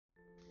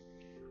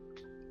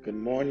Good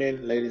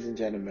morning, ladies and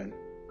gentlemen.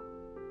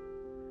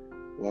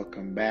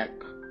 Welcome back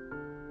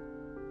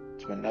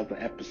to another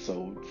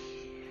episode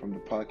from the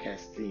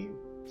podcast team,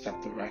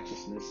 Chapter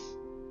Righteousness.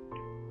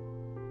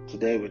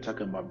 Today we're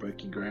talking about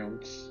breaking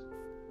grounds.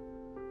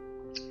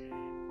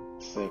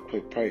 Say a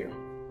quick prayer.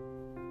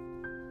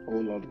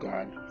 Oh Lord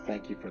God,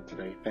 thank you for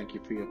today. Thank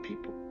you for your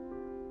people.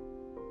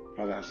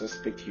 Father, as I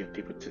speak to your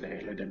people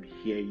today, let them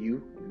hear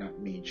you and not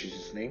me in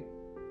Jesus' name.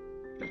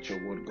 Let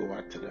your word go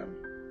out to them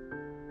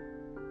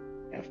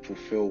and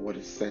fulfill what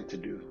it's sent to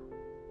do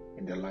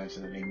in their lives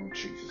in the name of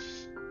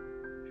Jesus.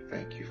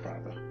 Thank you,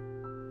 Father.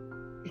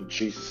 In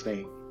Jesus'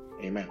 name,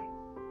 amen.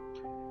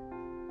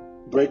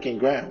 Breaking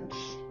grounds.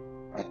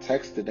 Our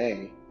text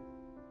today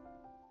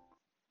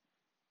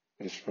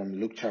is from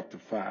Luke chapter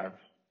 5.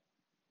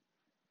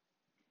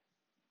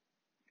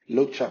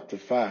 Luke chapter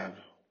 5,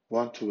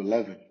 1 to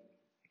 11.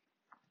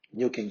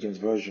 New King James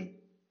Version.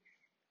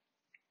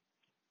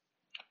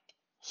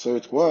 So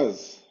it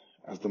was,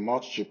 as the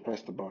multitude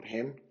pressed about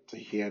him to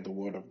hear the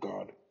word of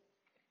God,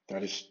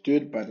 that he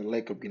stood by the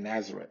lake of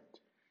Gennesaret,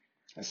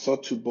 and saw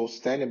two boats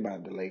standing by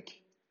the lake,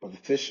 but the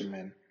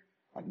fishermen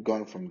had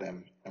gone from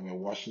them and were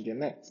washing their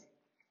nets.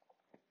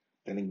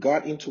 Then he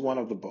got into one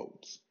of the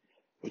boats,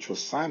 which was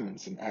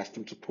Simon's, and asked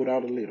him to put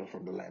out a little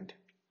from the land.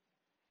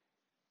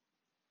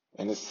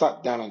 And he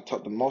sat down and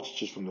taught the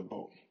multitudes from the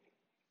boat.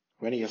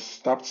 When he had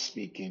stopped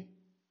speaking,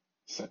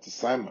 he said to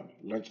Simon,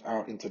 "Launch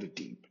out into the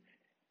deep,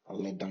 and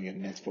let down your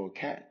nets for a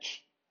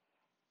catch."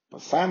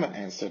 But Simon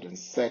answered and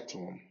said to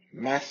him,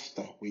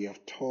 "Master, we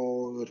have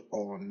toiled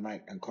all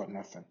night and caught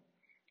nothing.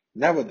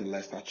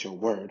 Nevertheless, at your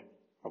word,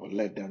 I will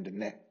let down the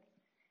net."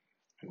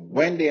 And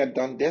when they had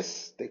done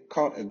this, they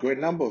caught a great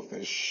number of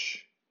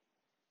fish,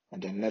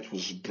 and their net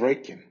was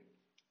breaking.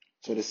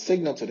 So they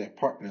signaled to their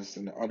partners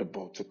in the other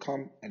boat to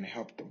come and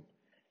help them.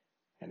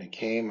 And they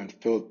came and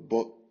filled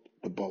both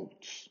the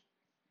boats,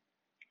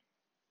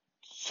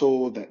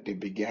 so that they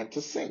began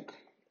to sink.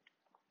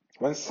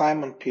 When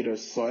Simon Peter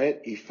saw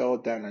it, he fell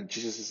down at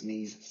Jesus'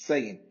 knees,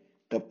 saying,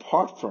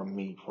 "Depart from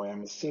me, for I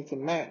am a sinful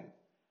man,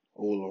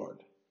 O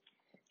Lord."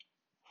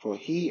 For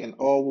he and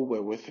all who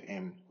were with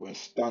him were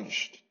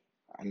astonished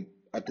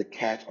at the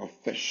catch of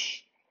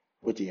fish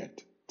which he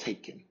had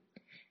taken.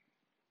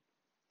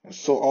 And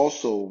so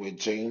also were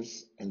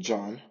James and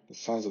John, the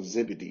sons of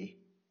Zebedee,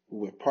 who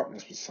were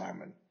partners with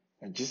Simon.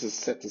 And Jesus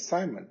said to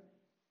Simon,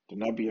 "Do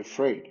not be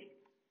afraid.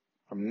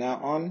 From now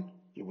on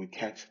you will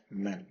catch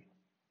men."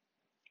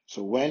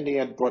 So when they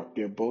had brought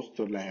their boats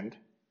to land,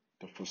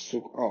 they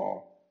forsook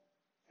all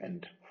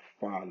and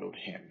followed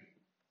him.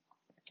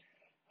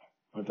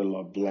 May the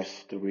Lord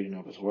bless the reading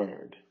of his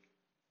word.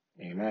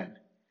 Amen.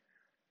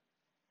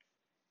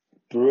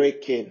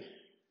 Breaking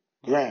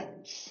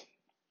grounds.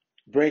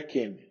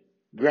 Breaking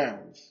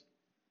grounds.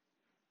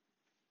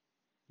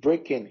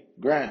 Breaking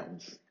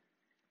grounds.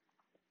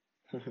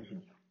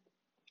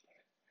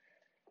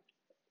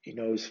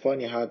 It's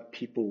funny how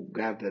people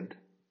gathered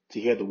to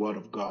hear the word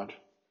of God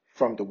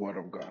from the word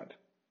of God.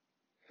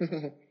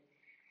 The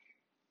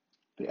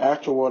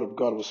actual word of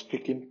God was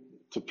speaking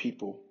to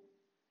people.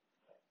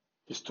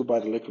 He stood by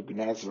the lake of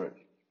Gennesaret.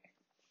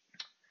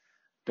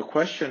 The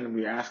question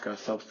we ask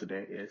ourselves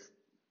today is,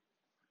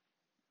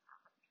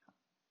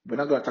 we're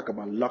not going to talk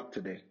about luck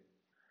today,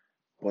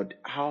 but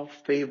how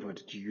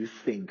favored do you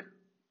think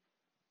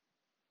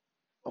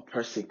a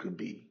person could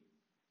be,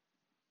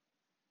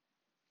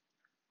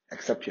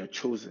 except you're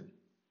chosen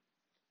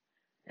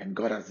and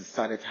God has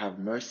decided to have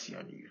mercy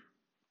on you?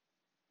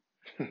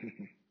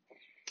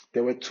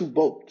 There were two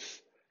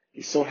boats.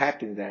 It so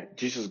happened that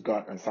Jesus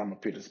got on Simon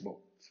Peter's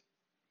boat.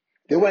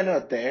 They were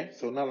not there,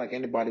 so not like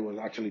anybody was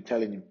actually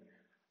telling him,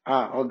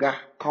 Oga,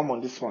 come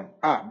on this one.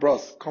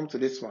 Bros, come to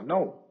this one.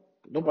 No,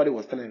 nobody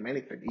was telling him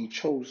anything. He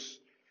chose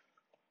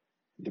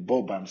the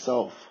boat by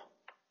himself.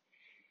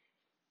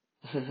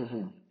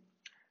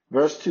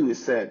 Verse 2, it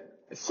said,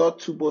 "I saw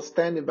two boats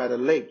standing by the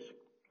lake,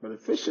 but the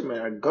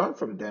fishermen had gone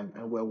from them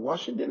and were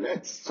washing their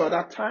nets." So at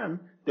that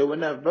time, they were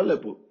not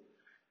available.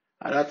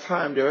 At that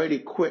time, they already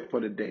quit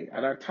for the day.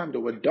 At that time, they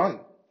were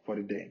done for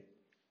the day.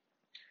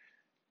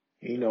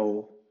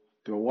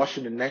 They're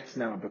washing the nets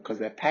now because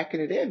they're packing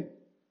it in.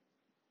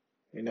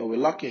 We're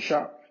locking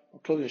shop.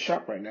 We're closing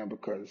shop right now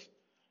because,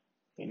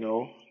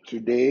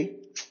 today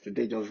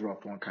just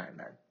rough one kind,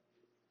 man.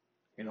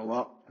 You know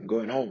what? I'm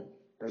going home.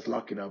 Let's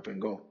lock it up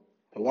and go.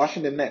 They're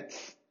washing the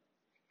nets.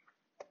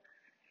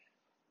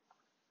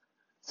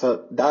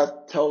 So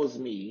that tells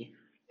me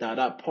that at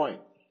that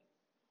point,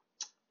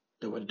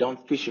 they were done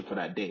fishing for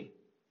that day.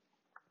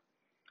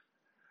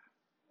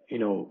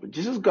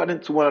 Jesus got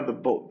into one of the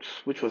boats,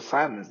 which was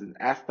Simon's, and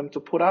asked them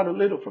to put out a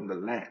little from the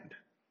land.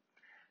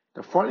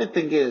 The funny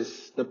thing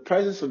is, the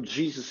presence of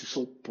Jesus is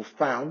so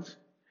profound.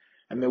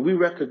 We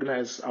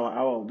recognize our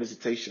hour of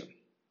visitation.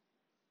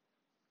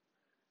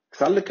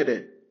 Because I look at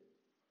it,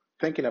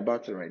 thinking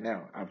about it right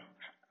now. I've,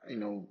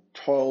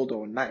 toiled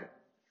all night.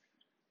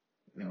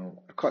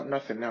 I caught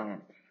nothing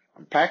now.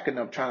 I'm packing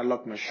up, trying to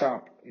lock my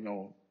shop,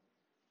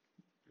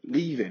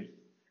 leaving.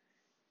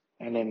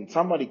 And then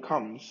somebody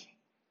comes,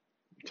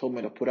 He told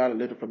me to put out a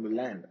little from the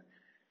land.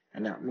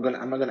 And now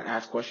I'm not gonna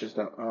ask questions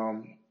that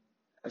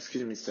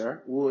excuse me,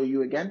 sir, who are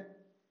you again?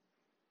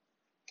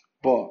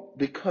 But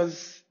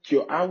because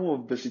your hour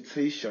of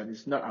visitation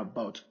is not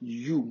about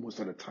you most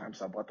of the time,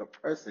 it's about the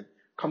person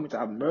coming to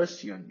have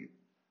mercy on you.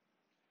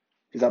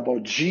 It's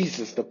about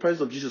Jesus, the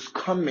presence of Jesus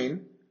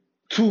coming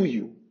to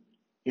you.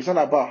 It's not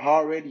about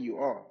how ready you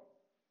are.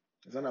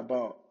 It's not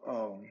about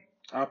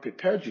how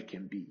prepared you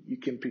can be. You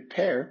can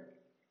prepare,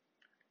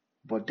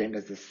 but then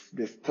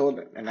there's still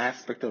an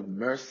aspect of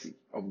mercy,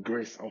 of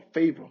grace, of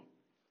favor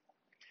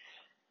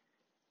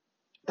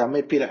that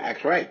made Peter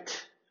act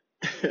right.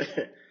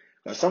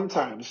 But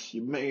sometimes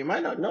you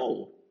might not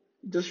know.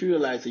 You just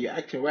realize that you're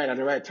acting right at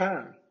the right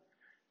time.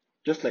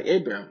 Just like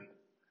Abraham.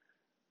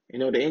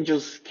 The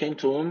angels came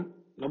to him.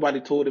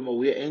 Nobody told him, oh,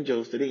 we're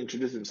angels. They didn't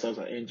introduce themselves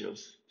as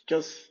angels.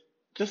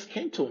 Just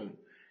came to him.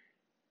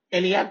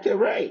 And he acted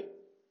right.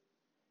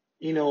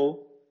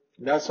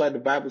 That's why the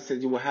Bible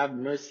says you will have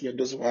mercy on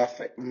those who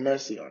have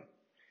mercy on.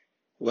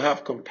 We'll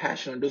have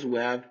compassion on those who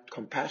have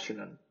compassion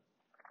on.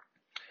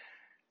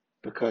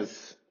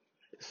 Because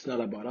it's not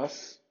about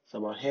us. It's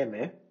about him,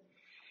 eh?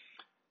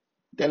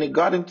 Then he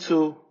got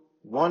into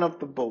one of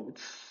the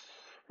boats,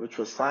 which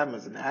was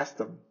Simon's, and asked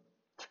him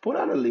to put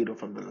out a little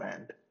from the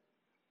land.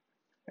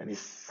 And he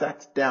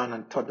sat down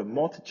and taught the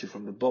multitude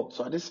from the boat.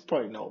 So at this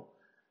point,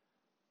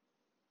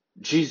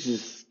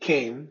 Jesus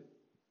came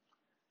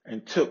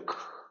and took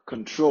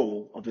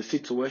control of the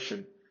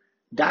situation.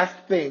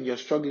 That thing you're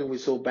struggling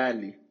with so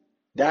badly,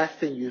 that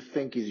thing you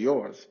think is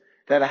yours,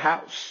 that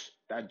house,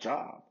 that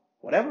job,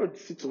 whatever the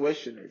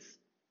situation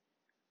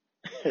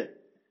is,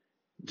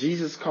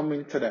 Jesus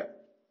coming to that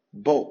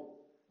boat.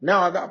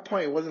 Now at that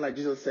point, it wasn't like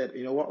Jesus said,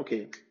 you know what,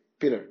 okay,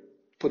 Peter,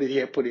 put it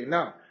here, put it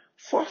now.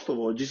 First of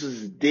all, Jesus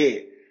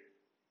did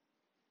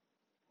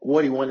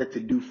what he wanted to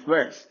do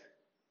first.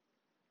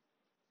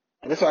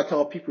 And that's why I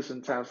tell people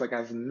sometimes, like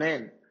as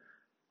men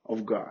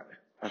of God,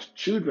 as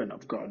children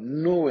of God,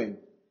 knowing,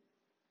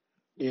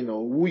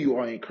 who you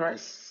are in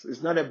Christ,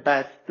 it's not a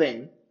bad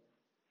thing,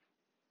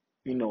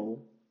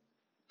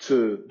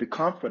 to be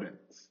confident.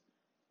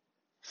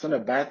 It's not a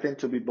bad thing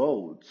to be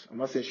bold. I'm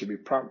not saying you should be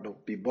proud, though.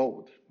 Be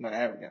bold, not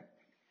arrogant.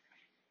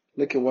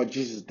 Look at what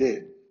Jesus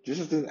did.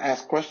 Jesus didn't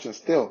ask questions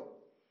still.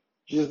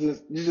 Jesus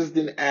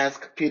didn't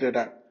ask Peter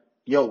that,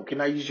 yo,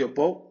 can I use your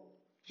boat?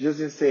 Jesus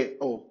didn't say,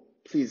 oh,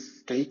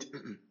 please, can you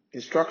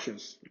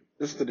instructions.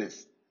 Listen to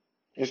this.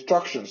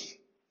 Instructions.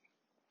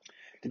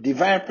 The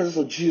divine presence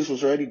of Jesus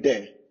was already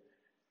there.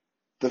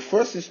 The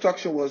first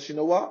instruction was, you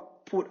know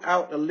what? Put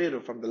out a little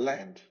from the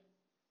land.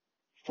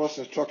 First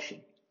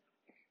instruction.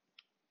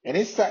 And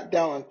he sat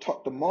down and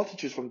taught the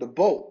multitudes from the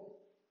boat.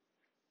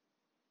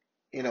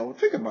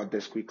 Think about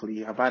this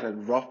quickly. I've had a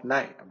rough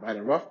night. I've had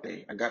a rough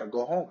day. I got to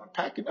go home. I'm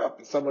packing up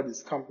and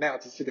somebody's come now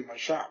to sit in my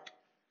shop.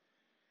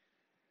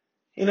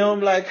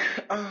 I'm like,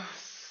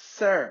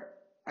 sir,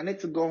 I need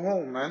to go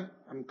home, man.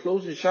 I'm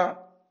closing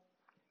shop.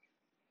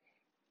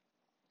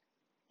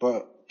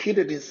 But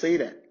Peter didn't say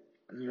that.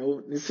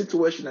 In this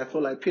situation, I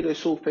feel like Peter is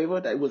so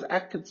favored that he was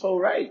acting so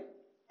right.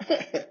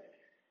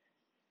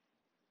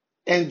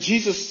 And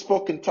Jesus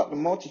spoke and taught the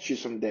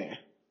multitudes from there,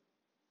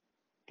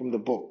 from the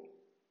boat.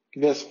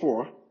 Verse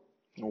 4,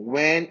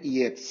 when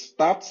he had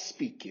stopped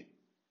speaking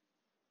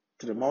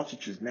to the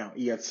multitudes now,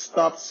 he had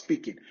stopped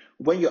speaking.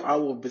 When your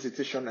hour of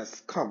visitation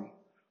has come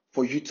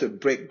for you to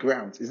break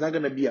ground, it's not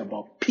going to be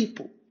about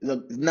people.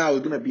 Now it's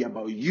going to be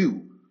about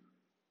you.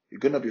 You're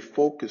going to be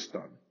focused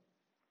on.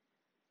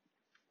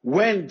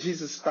 When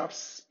Jesus stopped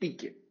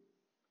speaking,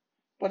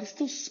 but he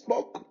still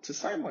spoke to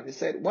Simon. He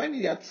said, when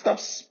he had stopped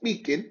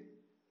speaking,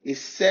 he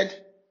said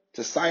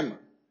to Simon,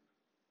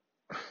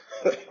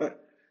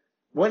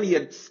 when he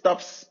had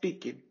stopped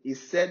speaking, he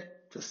said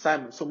to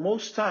Simon. So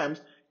most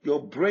times, you're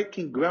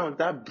breaking ground,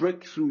 that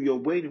breakthrough you're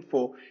waiting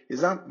for, it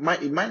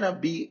might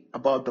not be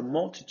about the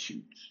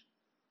multitudes.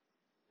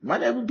 It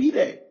might never be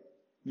there.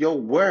 Your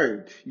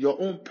word,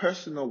 your own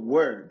personal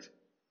word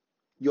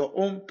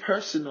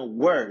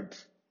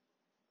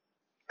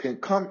can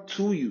come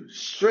to you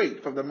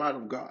straight from the mouth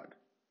of God.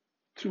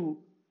 Through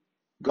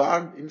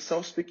God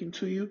himself speaking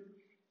to you,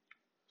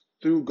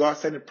 through God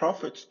sending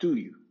prophets to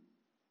you.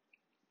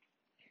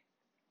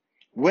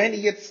 When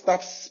he had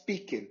stopped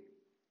speaking,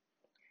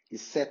 he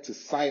said to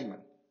Simon,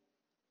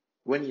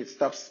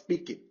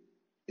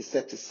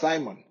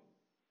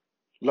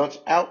 launch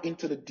out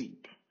into the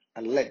deep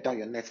and let down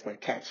your nets for a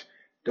catch.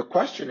 The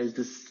question is,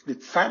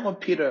 did Simon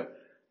Peter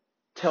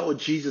tell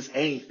Jesus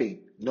anything?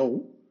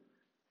 No.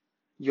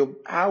 Your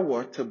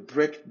hour to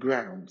break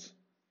ground,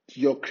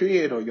 your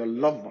creator, your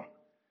lover,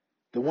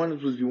 the one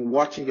who's been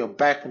watching your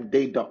back from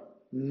day dot,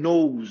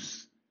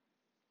 knows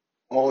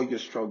all your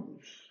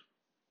struggles.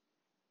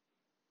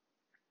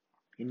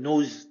 He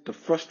knows the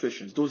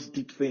frustrations, those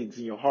deep things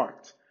in your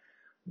heart.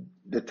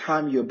 The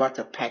time you're about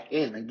to pack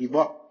in and give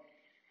up.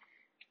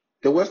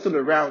 They were still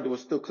around, they were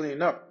still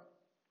cleaning up.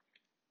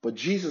 But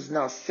Jesus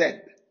now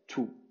said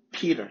to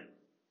Peter,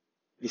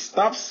 he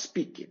stopped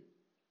speaking,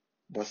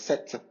 but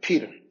said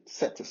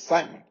to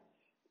Simon,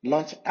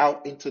 Launch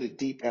out into the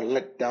deep and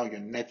let down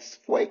your nets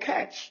for a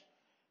catch.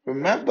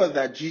 Remember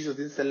that Jesus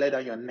didn't say let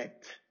down your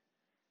nets.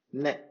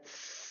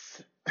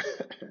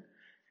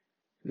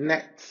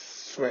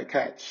 Nets for a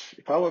catch.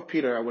 If I were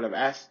Peter, I would have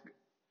asked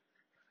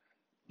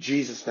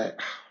Jesus that,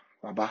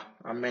 Baba,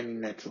 how many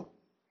nets?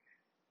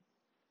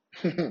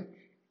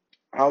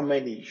 How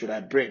many should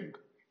I bring?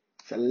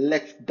 So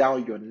let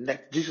down your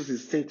net. Jesus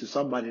is saying to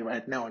somebody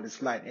right now on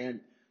this line, and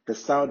the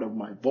sound of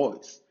my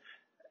voice,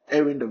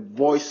 hearing the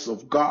voice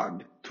of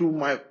God through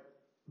my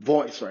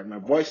voice, right, my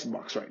voice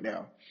box right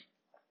now.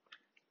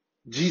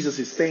 Jesus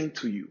is saying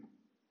to you,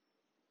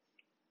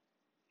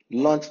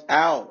 launch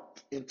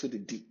out into the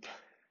deep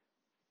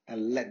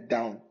and let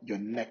down your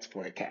net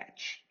for a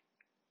catch.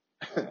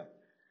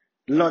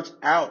 Launch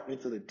out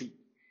into the deep.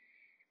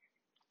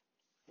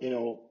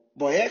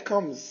 But here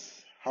comes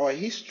our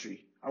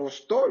history, our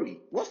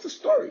story. What's the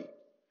story?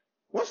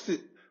 What's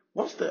the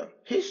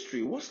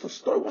history? What's the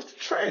story? What's the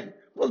trend?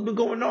 What's been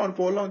going on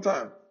for a long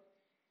time?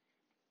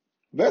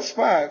 Verse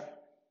 5,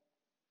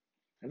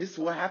 and this is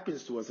what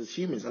happens to us as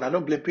humans, and I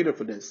don't blame Peter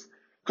for this,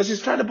 because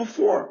he's tried it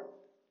before.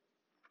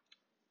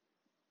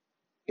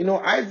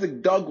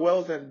 Isaac dug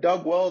wells and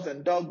dug wells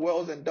and dug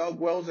wells and dug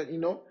wells,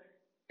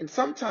 and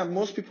sometimes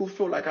most people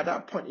feel like at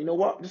that point, you know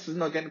what, this is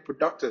not getting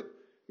productive.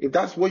 If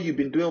that's what you've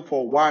been doing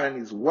for a while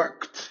and it's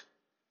worked,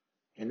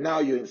 and now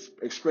you're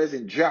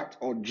expressing drought,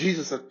 or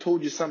Jesus has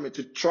told you something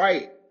to try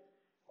it,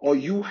 or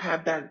you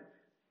have that,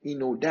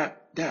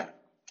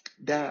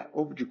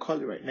 what would you call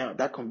it right now?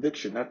 That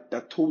conviction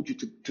that told you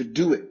to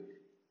do it.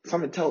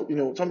 Something told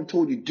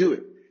you do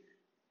it,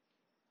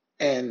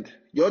 and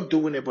you're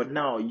doing it, but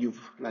now you've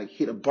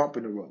hit a bump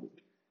in the road.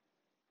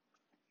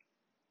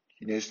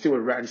 You're still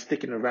around,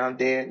 sticking around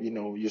there.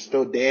 You're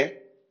still there,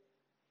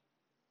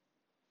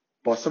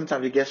 but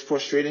sometimes it gets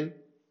frustrating.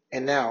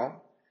 And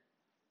now,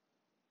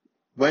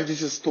 when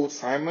Jesus told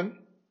Simon,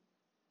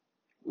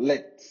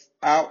 launch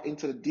out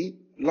into the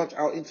deep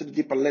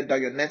and let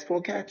down your nets for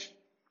a catch,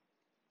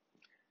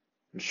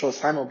 I'm sure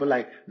Simon will be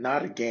like,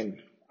 not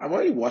again. I've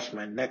already washed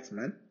my nets,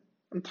 man.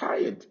 I'm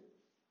tired.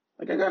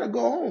 I gotta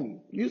go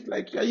home.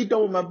 Are you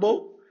done with my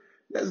boat?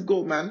 Let's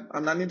go, man.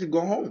 I need to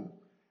go home.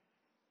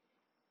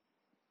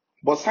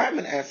 But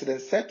Simon answered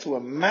and said to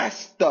him,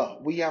 Master,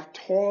 we have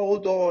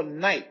toiled all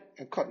night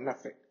and caught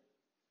nothing.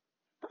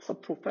 That's a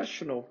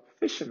professional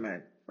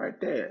fisherman right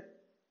there.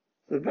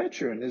 The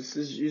veteran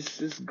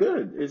is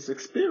good. It's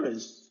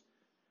experienced.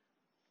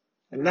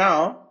 And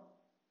now,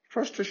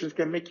 frustrations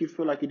can make you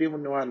feel like you didn't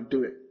even know how to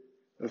do it.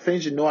 The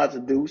things you know how to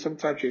do,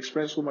 sometimes you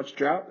experience so much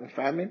drought and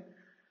famine.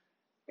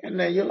 And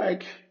then you're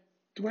like,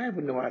 do I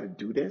even know how to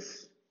do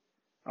this?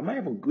 Am I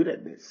even good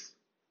at this?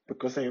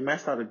 Because then you might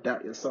start to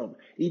doubt yourself.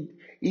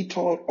 He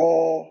toiled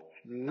all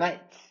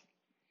night.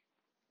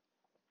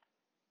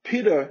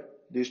 Peter,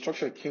 the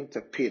instruction came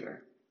to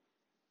Peter.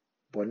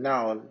 But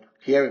now,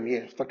 hear him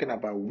here, talking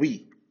about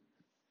we.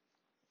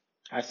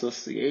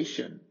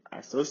 Association.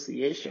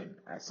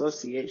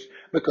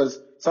 Because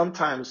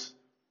sometimes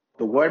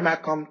the word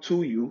might come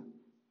to you,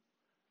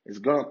 it's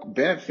going to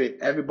benefit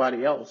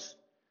everybody else.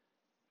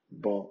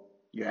 But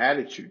your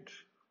attitude.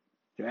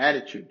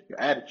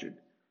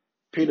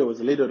 Peter was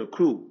the leader of the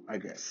crew, I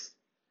guess.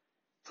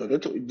 So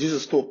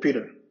Jesus told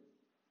Peter,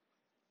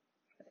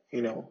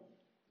 do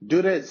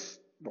this.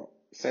 But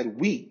said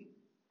we.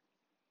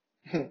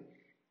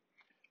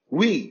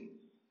 We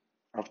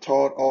have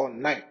toiled all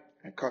night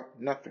and caught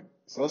nothing.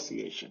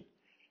 Association.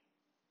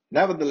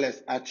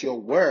 Nevertheless, at your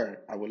word,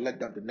 I will let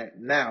down the net.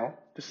 Now,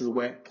 this is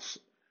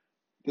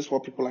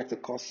what people like to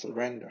call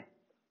surrender.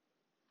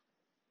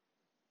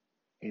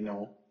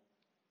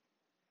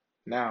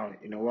 Now,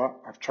 you know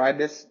what? I've tried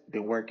this,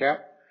 didn't work out.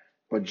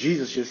 But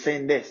Jesus, you're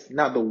saying this.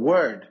 Now, the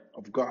word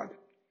of God.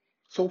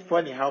 So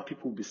funny how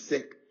people will be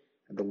sick.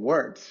 And the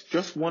words,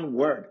 just one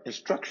word,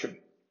 instruction.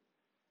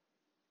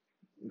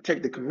 You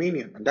take the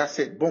communion, and that's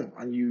it. Boom.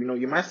 And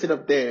you might sit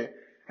up there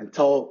and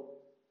tell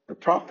the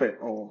prophet,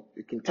 or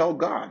you can tell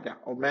God that,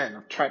 oh man,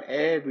 I've tried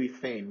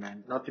everything,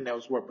 man. Nothing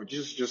else worked. But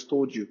Jesus just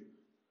told you,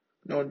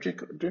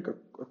 drink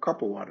a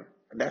cup of water.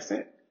 And that's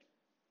it.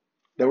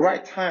 The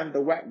right time, the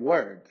right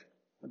word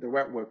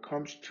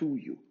comes to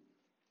you.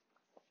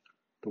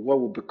 The word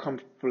will become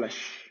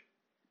flesh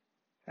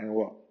and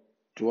what?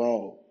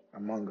 Dwell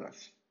among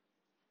us.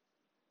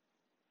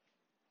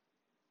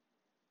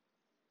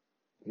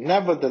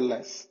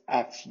 Nevertheless,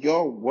 at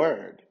your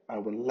word, I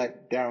will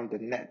let down the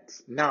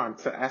nets. Now I'm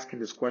asking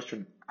this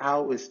question.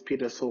 How is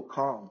Peter so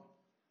calm?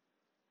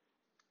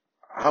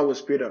 How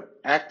is Peter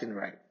acting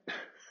right?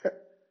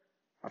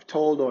 I've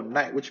told all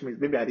night, which means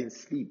maybe I didn't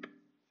sleep.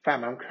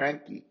 Fam, I'm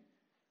cranky.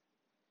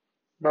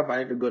 Brother,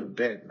 I need to go to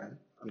bed, man.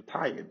 I'm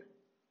tired.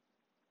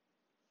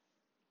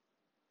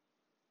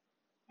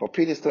 But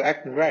Peter's still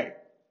acting right.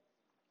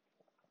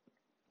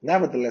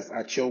 Nevertheless,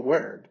 at your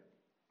word,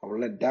 I will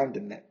let down the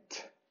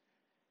net.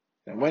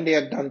 And when they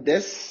have done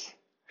this,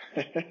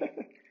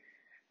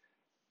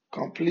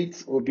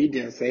 complete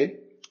obedience, eh?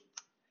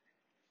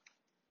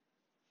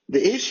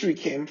 The issue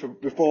came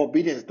before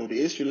obedience, though.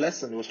 The issue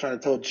lesson was trying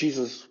to tell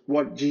Jesus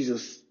what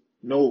Jesus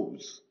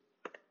Knows.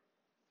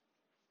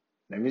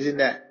 I'm using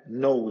that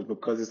knows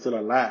because it's still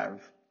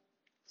alive.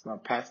 It's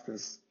not past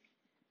tense.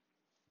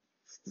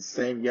 It's the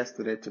same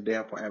yesterday, today,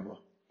 and forever.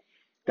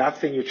 That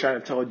thing you're trying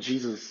to tell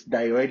Jesus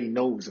that he already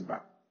knows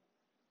about.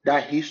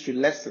 That history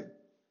lesson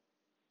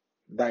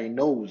that he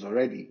knows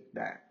already.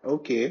 That,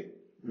 okay,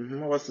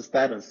 what's the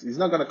status? He's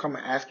not going to come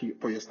and ask you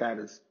for your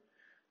status.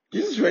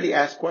 Jesus already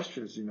asked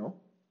questions, He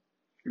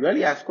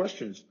already asked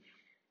questions.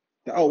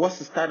 Oh, what's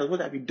the status?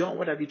 What have you done?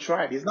 What have you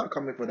tried? He's not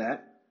coming for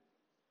that.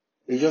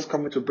 He's just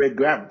coming to break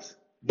grounds.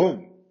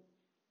 Boom.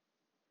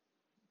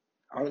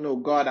 I don't know,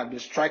 God, I've been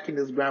striking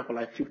this ground for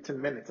like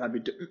 15 minutes.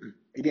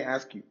 He didn't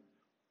ask you.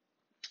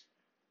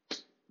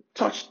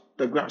 Touch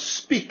the ground.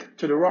 Speak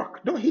to the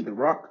rock. Don't hit the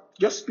rock.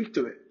 Just speak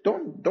to it.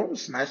 Don't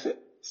smash it.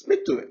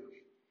 Speak to it.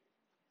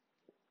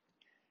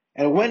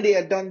 And when they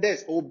had done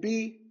this,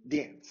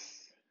 obedience.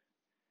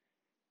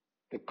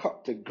 They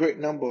caught a great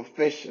number of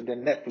fish and the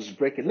net was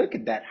breaking. Look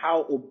at that.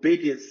 How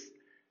obedience.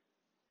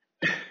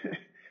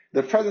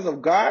 The presence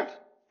of God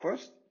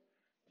first.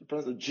 The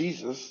presence of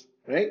Jesus,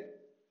 right?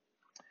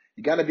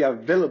 You got to be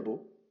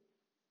available,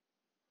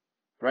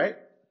 right?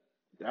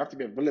 You have to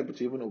be available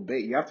to even obey.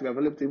 You have to be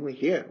available to even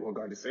hear what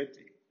God is saying to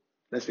you.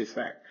 Let's face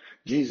fact.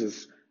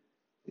 Jesus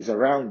is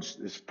around,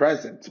 is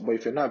present, but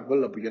if you're not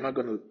available, you're not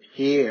going to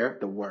hear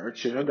the word.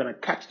 You're not going to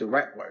catch the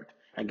right word.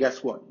 And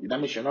guess what? That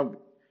means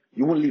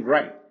you won't live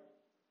right.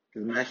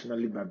 Because man should not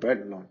live by bread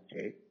alone,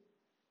 okay?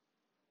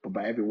 But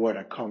by every word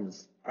that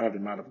comes out of the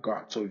mouth of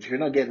God. So if you're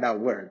not getting that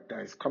word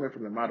that is coming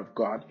from the mouth of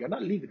God, you're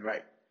not living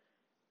right.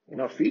 You're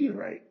not feeling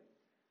right.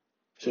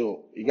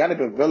 So you got to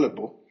be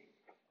available,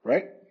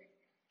 right?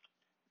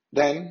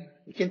 Then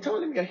you can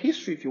tell him your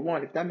history if you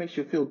want. If that makes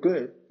you feel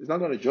good, he's not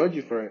going to judge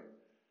you for it.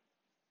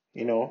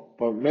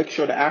 But make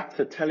sure that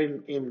after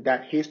telling him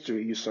that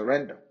history, you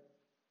surrender,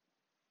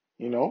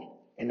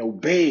 and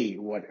obey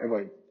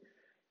whatever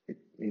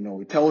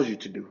it tells you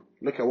to do.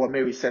 Look at what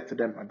Mary said to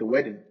them at the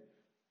wedding.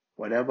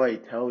 Whatever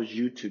it tells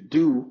you to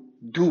do,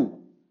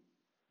 do.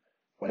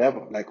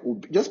 Whatever,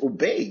 just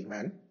obey,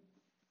 man.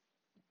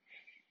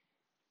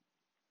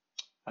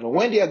 And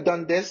when they had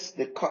done this,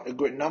 they caught a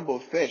great number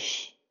of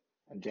fish,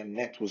 and their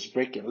net was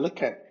breaking.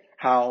 Look at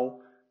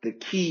how the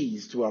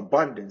keys to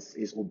abundance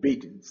is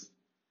obedience.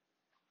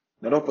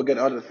 Now, don't forget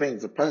other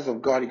things. The presence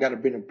of God, you got to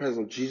bring the presence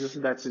of Jesus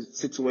in that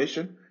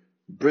situation.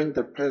 Bring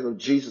the presence of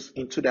Jesus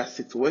into that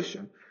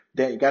situation.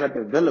 Then you got to be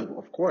available.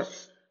 Of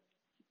course,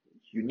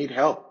 you need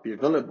help. Be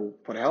available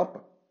for the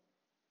helper.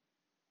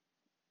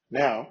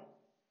 Now,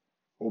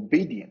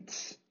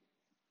 obedience.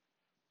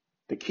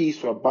 The keys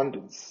to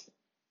abundance.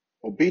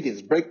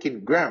 Obedience,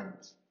 breaking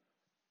grounds.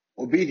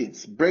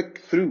 Obedience,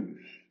 breakthroughs.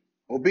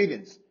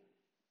 Obedience.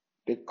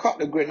 They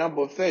caught a great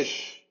number of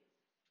fish.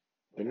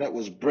 The net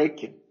was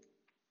breaking.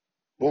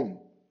 Boom.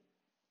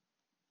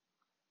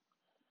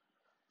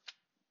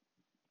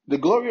 The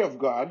glory of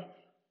God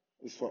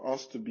is for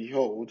us to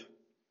behold.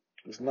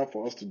 It's not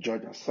for us to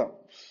judge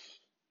ourselves.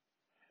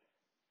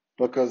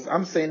 Because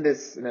I'm saying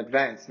this in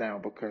advance now,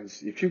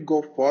 because if you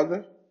go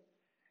further,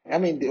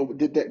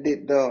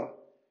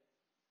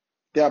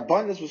 the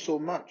abundance was so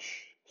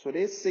much. So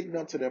they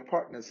signaled to their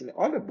partners in the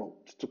other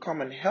boat to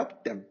come and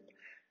help them.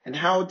 And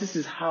this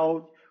is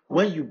how,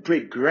 when you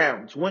break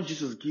ground, when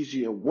Jesus gives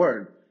you a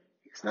word,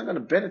 it's not going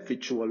to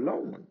benefit you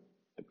alone.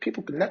 The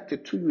people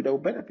connected to you, they will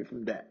benefit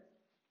from that.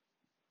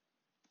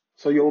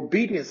 So your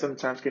obedience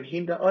sometimes can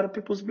hinder other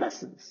people's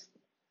blessings.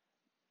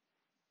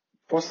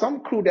 For some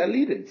crew, they're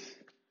leaders.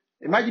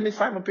 Imagine if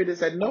Simon Peter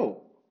said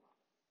no.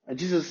 And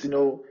Jesus,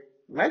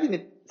 imagine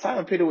if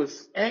Simon Peter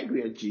was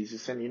angry at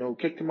Jesus and,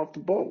 kicked him off the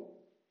boat.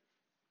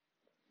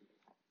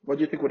 What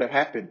do you think would have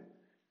happened?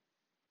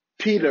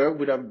 Peter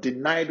would have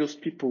denied those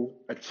people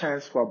a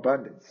chance for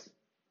abundance.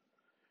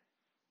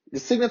 They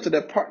signaled to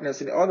their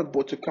partners in the other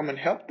boat to come and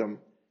help them.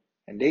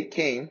 And they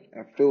came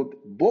and filled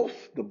both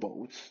the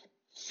boats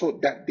so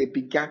that they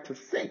began to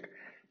sink.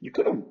 You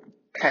couldn't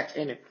catch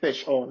any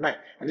fish all night.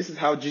 And this is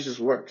how Jesus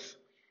works.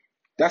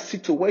 That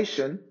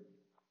situation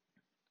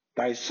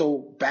that is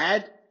so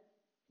bad,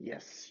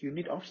 yes, you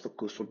need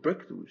obstacles for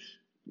breakthroughs.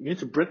 You need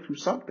to break through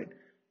something.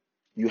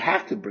 You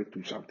have to break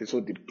through something. So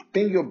the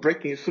thing you're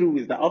breaking through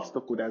is the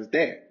obstacle that's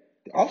there.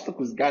 The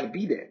obstacle's got to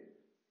be there.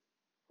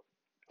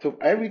 So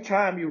every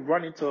time you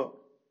run into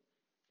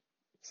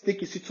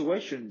sticky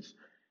situations,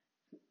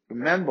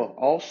 remember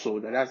also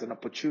that that's an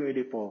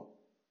opportunity for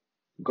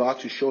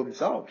God to show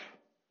himself.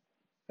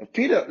 If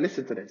Peter,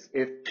 listen to this,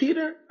 if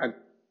Peter had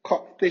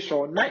caught fish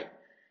all night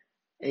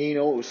and,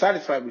 was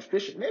satisfied with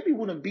fishing, maybe he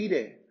wouldn't be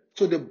there.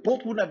 So the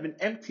boat wouldn't have been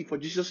empty for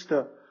Jesus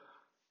to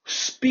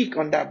speak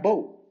on that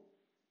boat.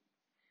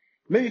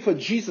 Maybe for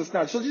Jesus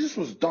now. So Jesus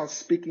was done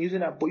speaking, using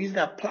that boat, using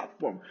that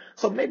platform.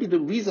 So maybe the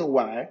reason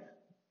why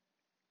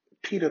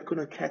Peter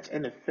couldn't catch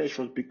any fish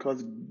was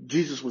because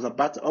Jesus was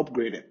about to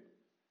upgrade it.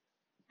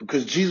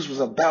 Because Jesus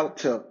was about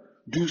to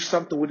do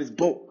something with his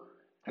boat.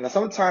 And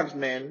sometimes,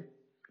 man,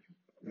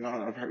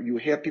 you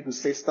hear people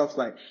say stuff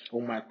like, oh,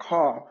 my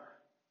car,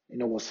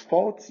 was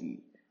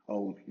faulty.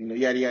 Oh,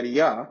 yada, yada,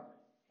 yada.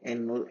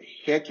 And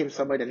here came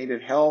somebody that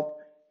needed help,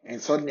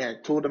 and suddenly I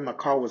told them my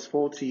car was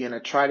faulty, and I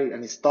tried it,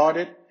 and it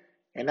started,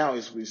 and now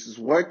it's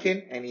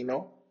working, and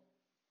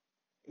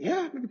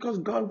yeah, because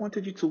God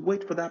wanted you to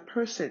wait for that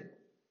person.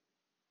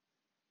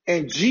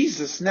 And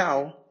Jesus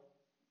now,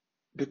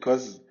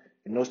 because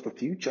he knows the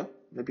future,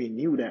 maybe he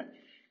knew that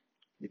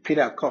the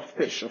Peter caught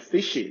fish or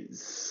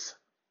fishes,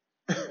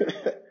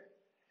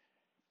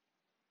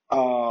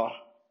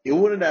 it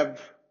wouldn't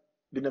have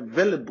been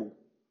available.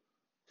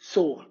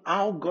 So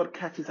how God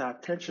catches our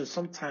attention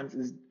sometimes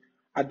is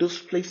at those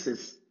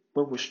places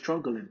where we're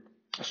struggling.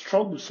 A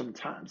struggle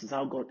sometimes is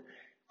how God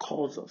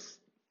calls us.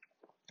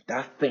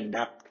 That thing,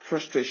 that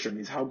frustration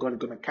is how God is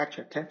going to catch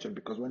your attention,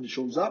 because when it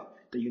shows up,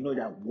 then you know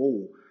that,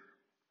 whoa,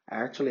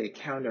 I actually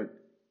encountered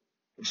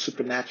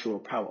supernatural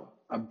power.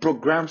 I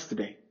broke grounds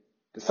today.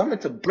 There's something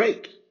to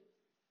break.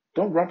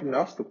 Don't run from the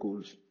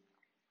obstacles.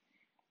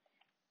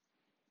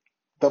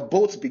 The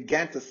boats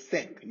began to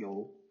sink,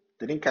 yo.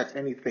 They didn't catch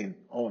anything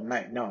all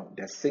night. No,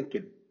 they're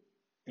sinking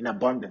in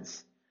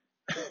abundance.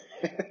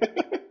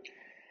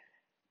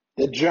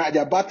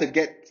 They're about to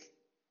get,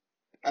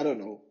 I don't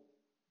know,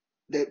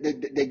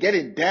 they're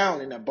getting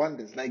down in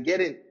abundance. Like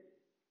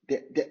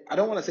I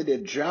don't want to say they're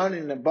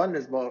drowning in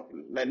abundance, but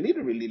like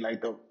literally,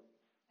 like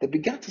they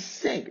began to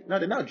sink. No,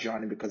 they're not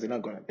drowning because they're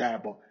not going to die,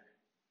 but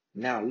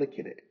now look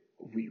at it.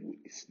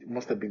 It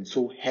must have been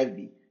so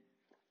heavy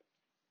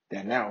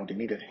that now they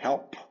needed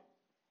help.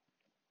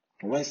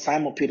 When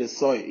Simon Peter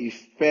saw it, he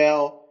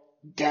fell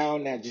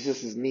down at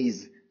Jesus'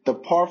 knees.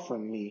 Depart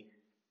from me,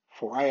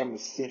 for I am a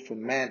sinful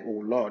man,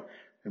 O Lord.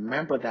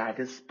 Remember that at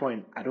this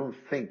point, I don't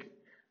think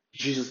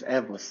Jesus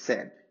ever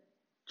said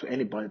to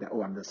anybody that,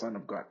 oh, I'm the Son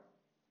of God.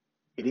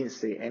 He didn't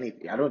say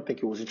anything. I don't think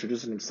he was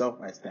introducing himself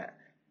as that.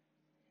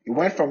 He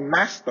went from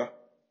master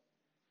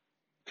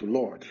to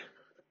Lord.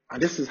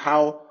 And this is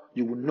how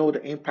you will know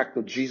the impact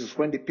of Jesus.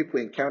 When the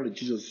people encounter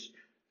Jesus,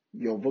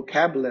 your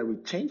vocabulary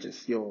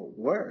changes, your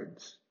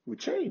words will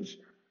change.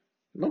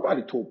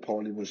 Nobody told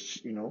Paul he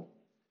was,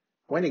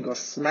 when he got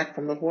smacked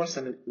from the horse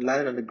and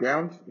landed on the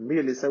ground,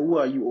 immediately said, who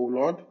are you, O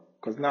Lord?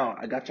 Because now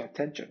I got your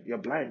attention. You're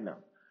blind now.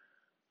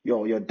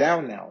 You're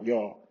down now.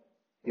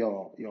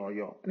 No,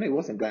 it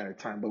wasn't blind at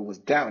the time, but it was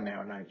down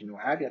now. Now,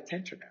 I have your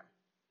attention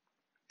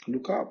now.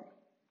 Look up.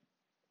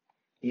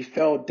 He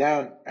fell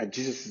down at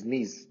Jesus'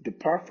 knees.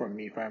 Depart from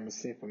me, for I am a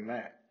sinful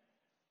man,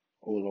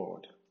 O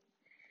Lord.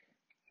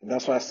 And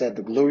that's why I said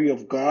the glory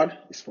of God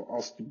is for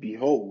us to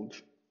behold.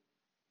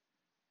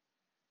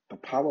 The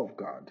power of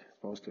God is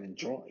for us to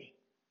enjoy,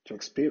 to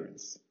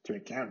experience, to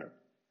encounter.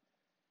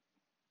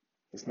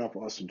 It's not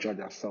for us to judge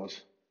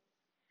ourselves,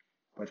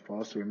 but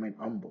for us to remain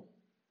humble.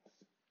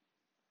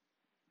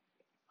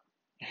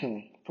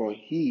 For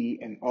he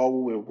and all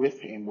who were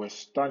with him were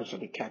astonished at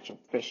the catch of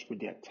fish which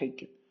they had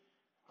taken.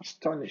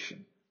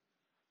 Astonishing.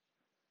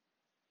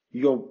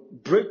 Your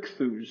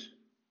breakthroughs,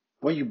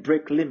 when you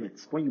break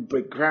limits, when you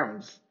break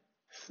grounds,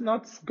 it's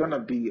not gonna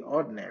be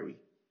ordinary.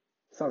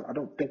 I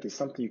don't think it's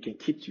something you can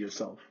keep to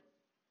yourself.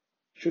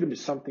 It shouldn't be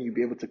something you'll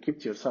be able to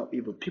keep to yourself.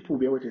 Even people will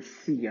be able to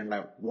see and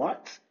like,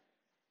 what?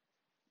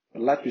 The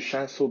light will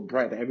shine so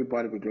bright that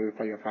everybody will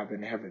glorify your Father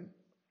in heaven.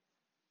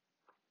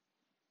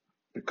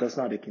 Because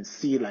now they can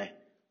see like,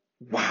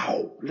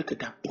 wow, look at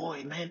that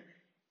boy, man.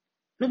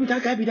 Maybe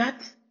that guy be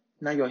that.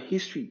 Now your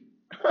history.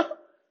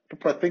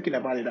 People are thinking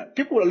about it. That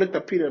people will look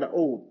at Peter like,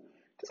 oh,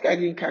 this guy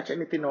didn't catch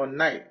anything all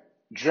night.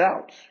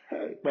 Drought.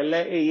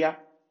 Hey,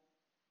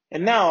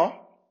 and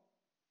now,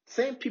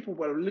 same people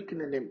were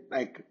looking at him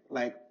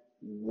like,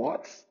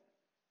 what?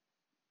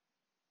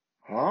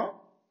 Huh?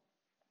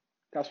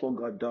 That's what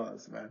God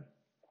does, man.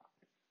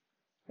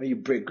 When you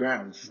break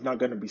grounds, it's not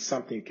going to be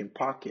something you can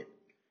pocket.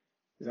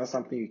 It's not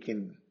something you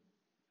can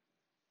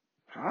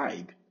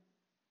hide.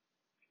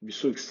 You'll be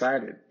so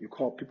excited. You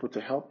call people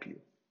to help you.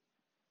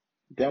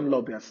 Them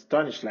Lord be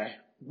astonished like,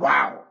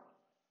 wow.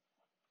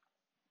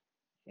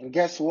 And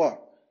guess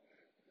what?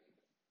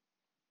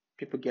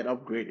 People get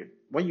upgraded.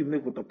 When you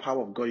meet with the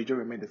power of God, you don't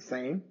remain the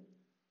same.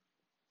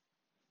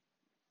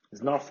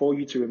 It's not for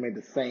you to remain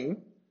the same.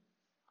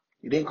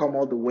 You didn't come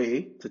all the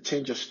way to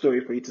change your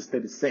story for you to stay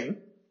the same.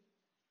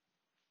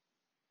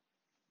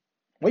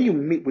 When you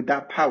meet with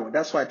that power,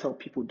 that's why I tell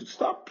people to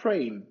stop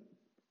praying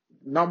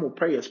normal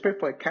prayers. Pray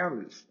for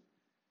encounters.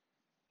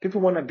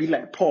 People want to be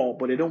like Paul,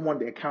 but they don't want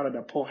the encounter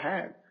that Paul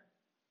had.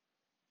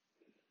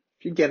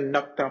 If you get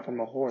knocked down from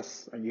a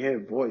horse and you hear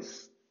a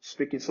voice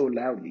speaking so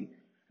loudly,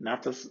 and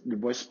after the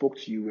voice spoke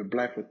to you, you were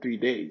blind for 3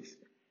 days,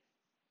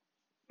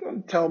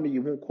 don't tell me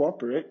you won't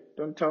cooperate.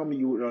 Don't tell me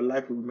your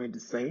life will remain the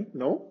same.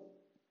 No.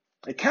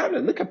 Encounter.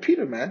 Look at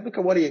Peter, man. Look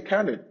at what he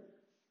encountered.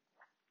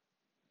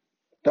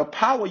 The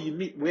power you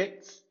meet with,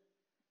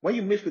 when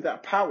you meet with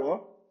that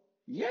power,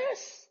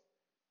 yes.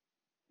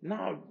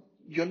 Now,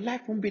 your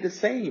life won't be the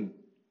same.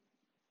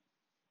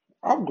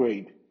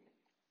 Upgrade.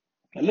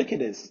 Now look at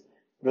this.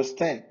 Verse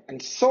 10.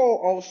 And so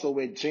also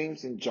were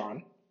James and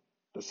John,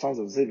 the sons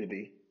of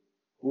Zebedee,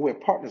 who were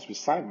partners with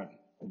Simon.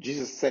 And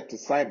Jesus said to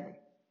Simon,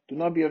 do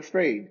not be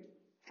afraid.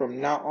 From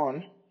now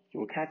on, you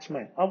will catch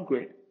men.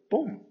 Upgrade.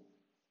 Boom.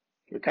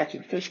 You're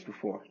catching fish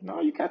before. No,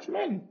 you catch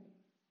men.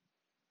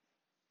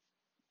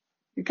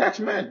 You catch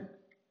men.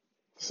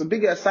 It's a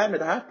big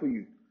assignment I have for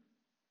you.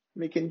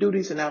 You can do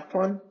this and have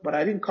fun, but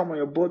I didn't come on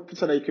your boat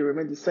so that you can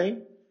remain the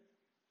same.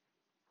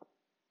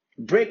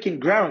 Breaking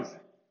ground.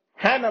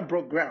 Hannah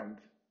broke ground.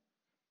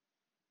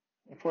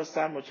 In 1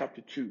 Samuel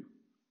chapter 2.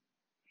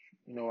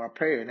 Our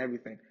prayer and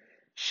everything.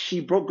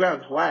 She broke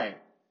ground. Why?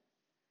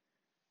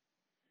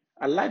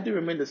 Her life didn't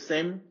remain the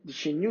same.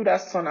 She knew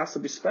that son has to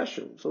be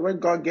special. So when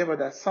God gave her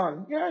that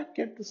son,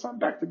 give the son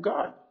back to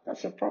God.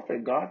 That's your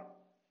prophet, God.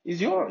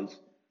 He's yours.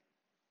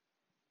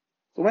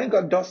 So when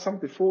God does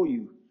something for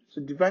you, it's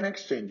a divine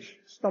exchange.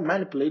 It's not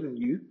manipulating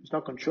you. It's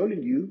not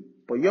controlling you.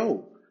 But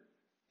you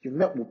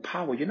met with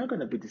power. You're not going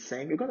to be the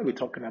same. You're going to be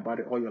talking about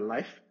it all your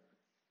life.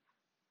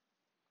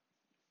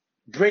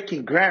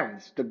 Breaking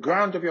grounds. The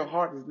ground of your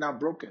heart is now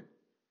broken.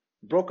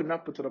 Broken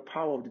up into the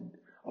power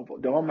of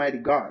the Almighty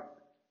God.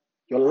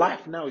 Your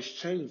life now is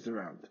changed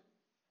around.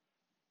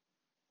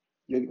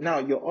 You're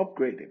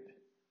upgraded.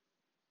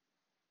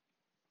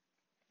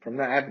 From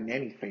not having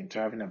anything to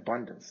having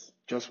abundance.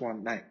 Just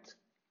one night.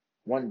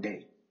 One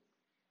day.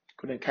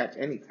 Couldn't catch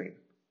anything.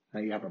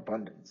 Now you have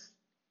abundance.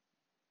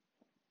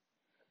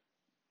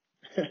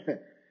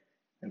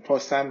 In 1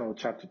 Samuel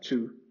chapter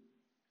 2,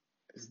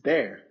 it's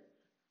there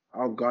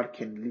how God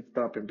can lift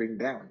up and bring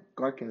down.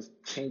 God can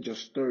change your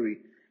story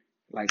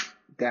like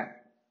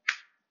that.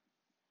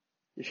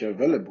 If you're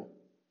available,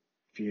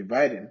 if you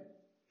invite Him,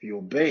 if you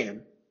obey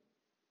Him,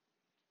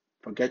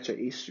 forget your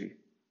history.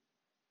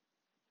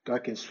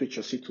 God can switch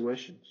your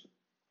situations.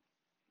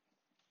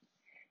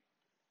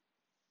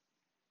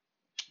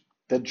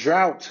 The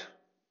drought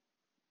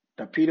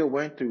that Peter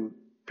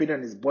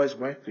and his boys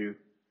went through,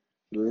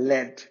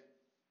 led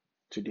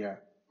to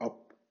their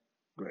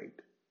upgrade.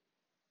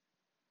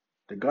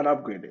 They got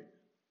upgraded.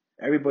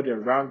 Everybody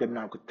around them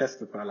now could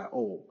testify like,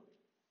 oh,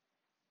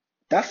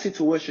 that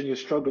situation you're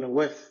struggling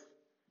with,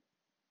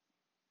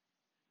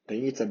 then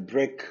you need to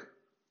break.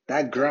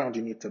 That ground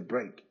you need to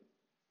break.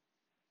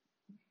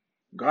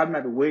 God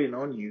might be waiting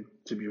on you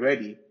to be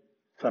ready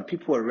so that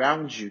people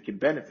around you can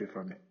benefit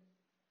from it.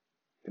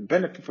 Can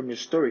benefit from your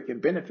story, can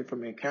benefit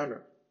from your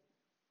encounter.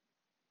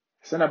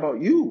 It's not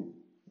about you.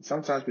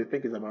 Sometimes we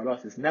think it's about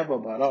us. It's never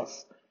about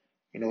us.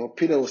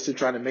 Peter was still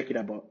trying to make it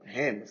about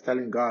him. He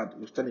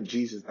was telling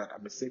Jesus that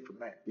I'm a sinful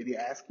man. Did he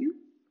ask you?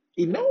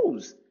 He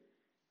knows.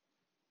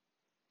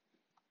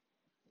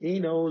 He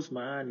knows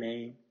my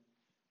name.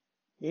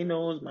 He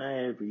knows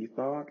my every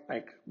thought.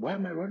 Like, why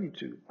am I running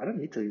to? I don't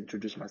need to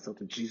introduce myself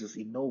to Jesus.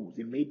 He knows.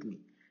 He made me.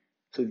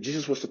 So if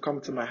Jesus was to come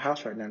to my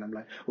house right now and I'm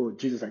like, oh,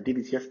 Jesus, I did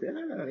this yesterday.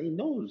 No. He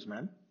knows,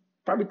 man.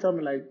 Probably tell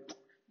me like,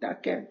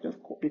 that cat, just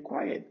be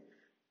quiet.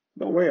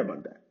 Don't worry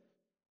about that.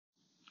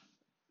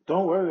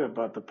 Don't worry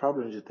about the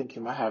problems you think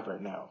you might have right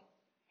now.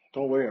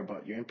 Don't worry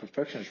about your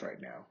imperfections right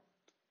now.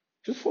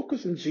 Just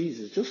focus on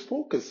Jesus. Just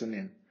focus on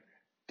Him.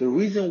 The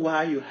reason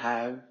why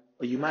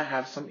you might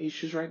have some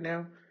issues right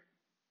now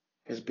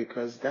is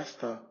because that's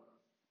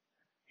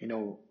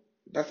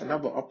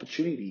another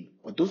opportunity,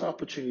 or those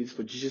opportunities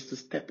for Jesus to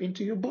step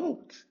into your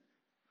boat.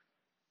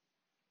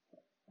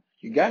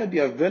 You got to be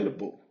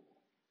available.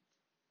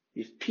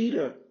 If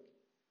Peter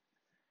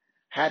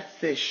had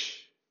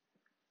fish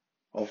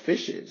or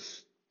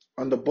fishes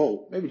on the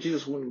boat, maybe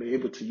Jesus wouldn't be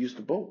able to use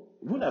the boat.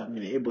 Wouldn't have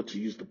been able to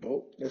use the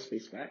boat. Let's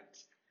face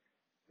facts.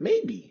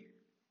 Maybe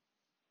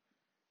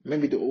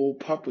the whole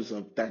purpose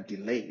of that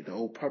delay, the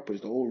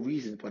whole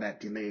reason for that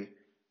delay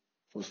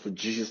was for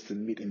Jesus to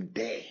meet him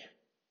there.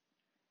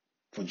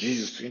 For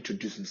Jesus to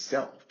introduce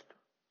Himself.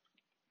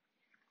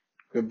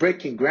 We're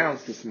breaking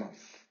grounds this month.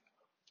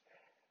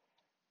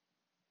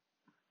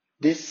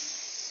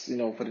 This,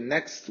 for the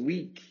next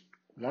week,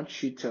 I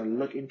want you to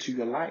look into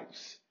your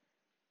lives.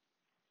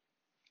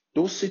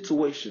 Those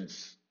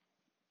situations,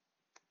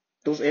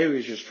 those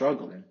areas you're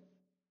struggling,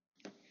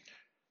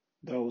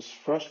 those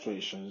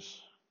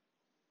frustrations,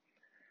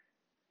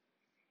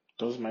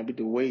 those might be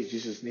the ways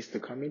Jesus needs to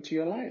come into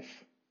your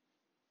life.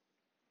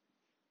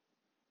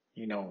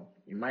 You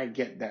might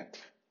get that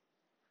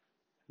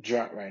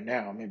drought right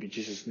now. Maybe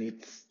Jesus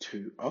needs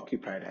to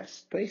occupy that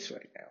space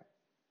right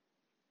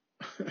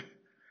now.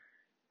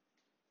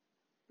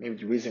 Maybe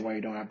the reason why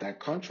you don't have that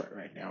contract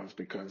right now is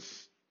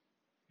because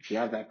if you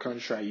have that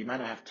contract, you might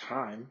not have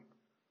time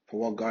for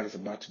what God is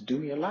about to do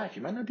in your life.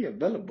 You might not be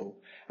available.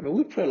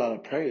 We pray a lot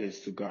of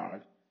prayers to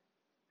God,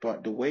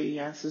 but the way He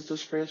answers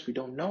those prayers, we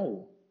don't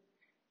know.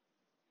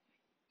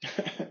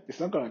 It's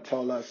not going to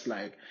tell us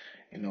like,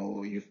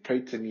 you've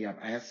prayed to me, I've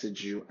answered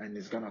you, and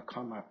it's going to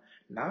come up.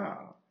 Nah.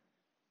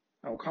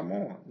 Oh, come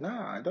on.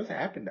 Nah, it doesn't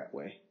happen that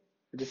way.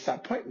 The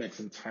disappointment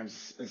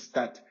sometimes is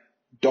that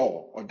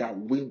door or that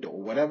window,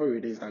 whatever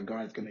it is that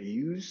God is going to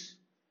use.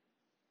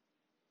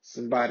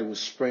 Somebody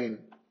was praying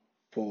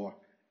for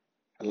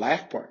a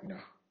life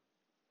partner,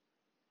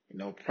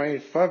 praying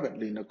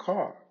fervently in the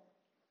car.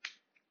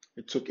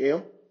 He took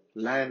ill,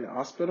 lying in the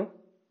hospital.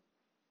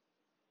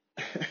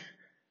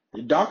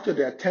 The doctor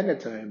that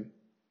attended to him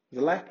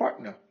was a life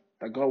partner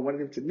that God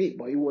wanted him to meet,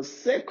 but he was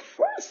sick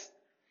first.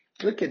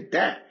 Look at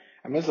that.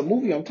 I mean, it's a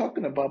movie I'm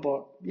talking about,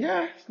 but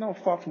yeah, it's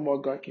not far from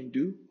what God can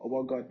do or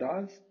what God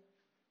does.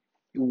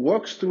 He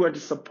works through a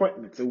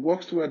disappointment. He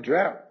works through a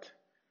drought.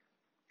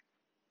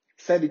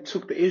 Said he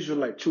took the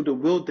Israelites through the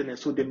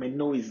wilderness so they may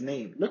know his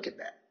name. Look at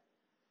that.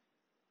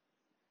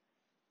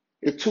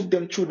 It took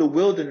them through the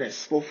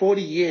wilderness for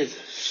 40 years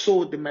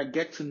so they might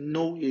get to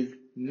know his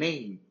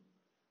name.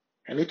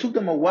 And it took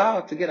them a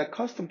while to get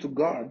accustomed to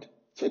God,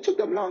 so it took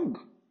them long.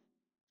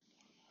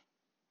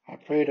 I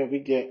pray that we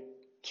get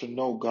to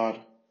know God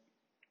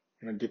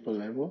on a deeper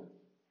level.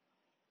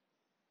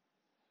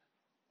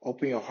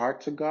 Open your heart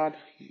to God.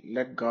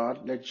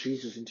 Let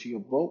Jesus into your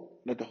boat.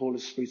 Let the Holy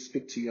Spirit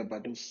speak to you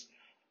about those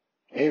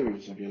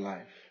areas of your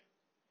life,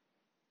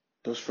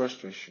 those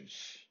frustrations,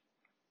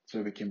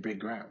 so we can break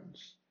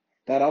grounds.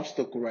 That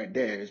obstacle right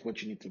there is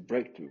what you need to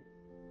break through.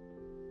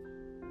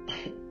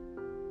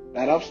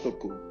 That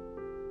obstacle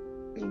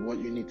is what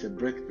you need to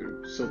break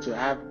through. So to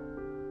have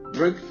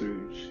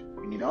breakthroughs,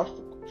 you need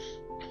obstacles.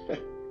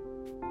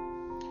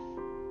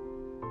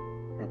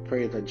 I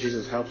pray that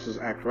Jesus helps us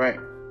act right,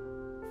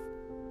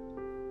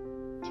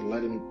 to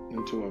let him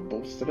into our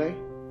boats today.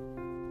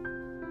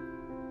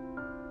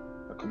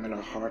 I commit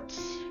our hearts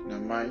and our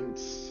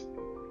minds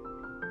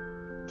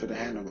to the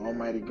hand of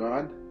Almighty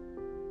God.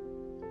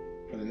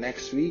 For the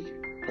next week,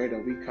 pray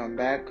that we come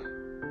back,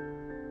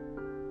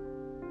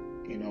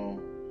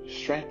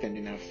 strengthened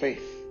in our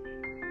faith,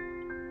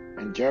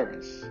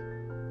 endurance,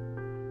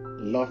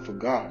 love for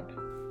God.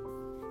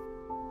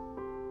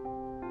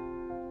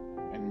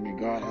 And may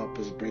God help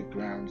us break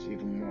grounds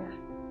even more.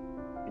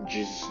 In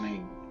Jesus'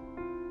 name,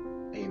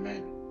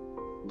 amen.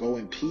 Go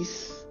in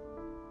peace.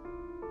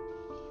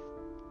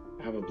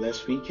 Have a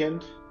blessed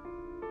weekend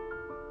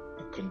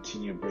and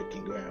continue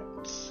breaking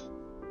grounds.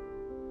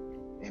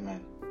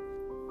 Amen.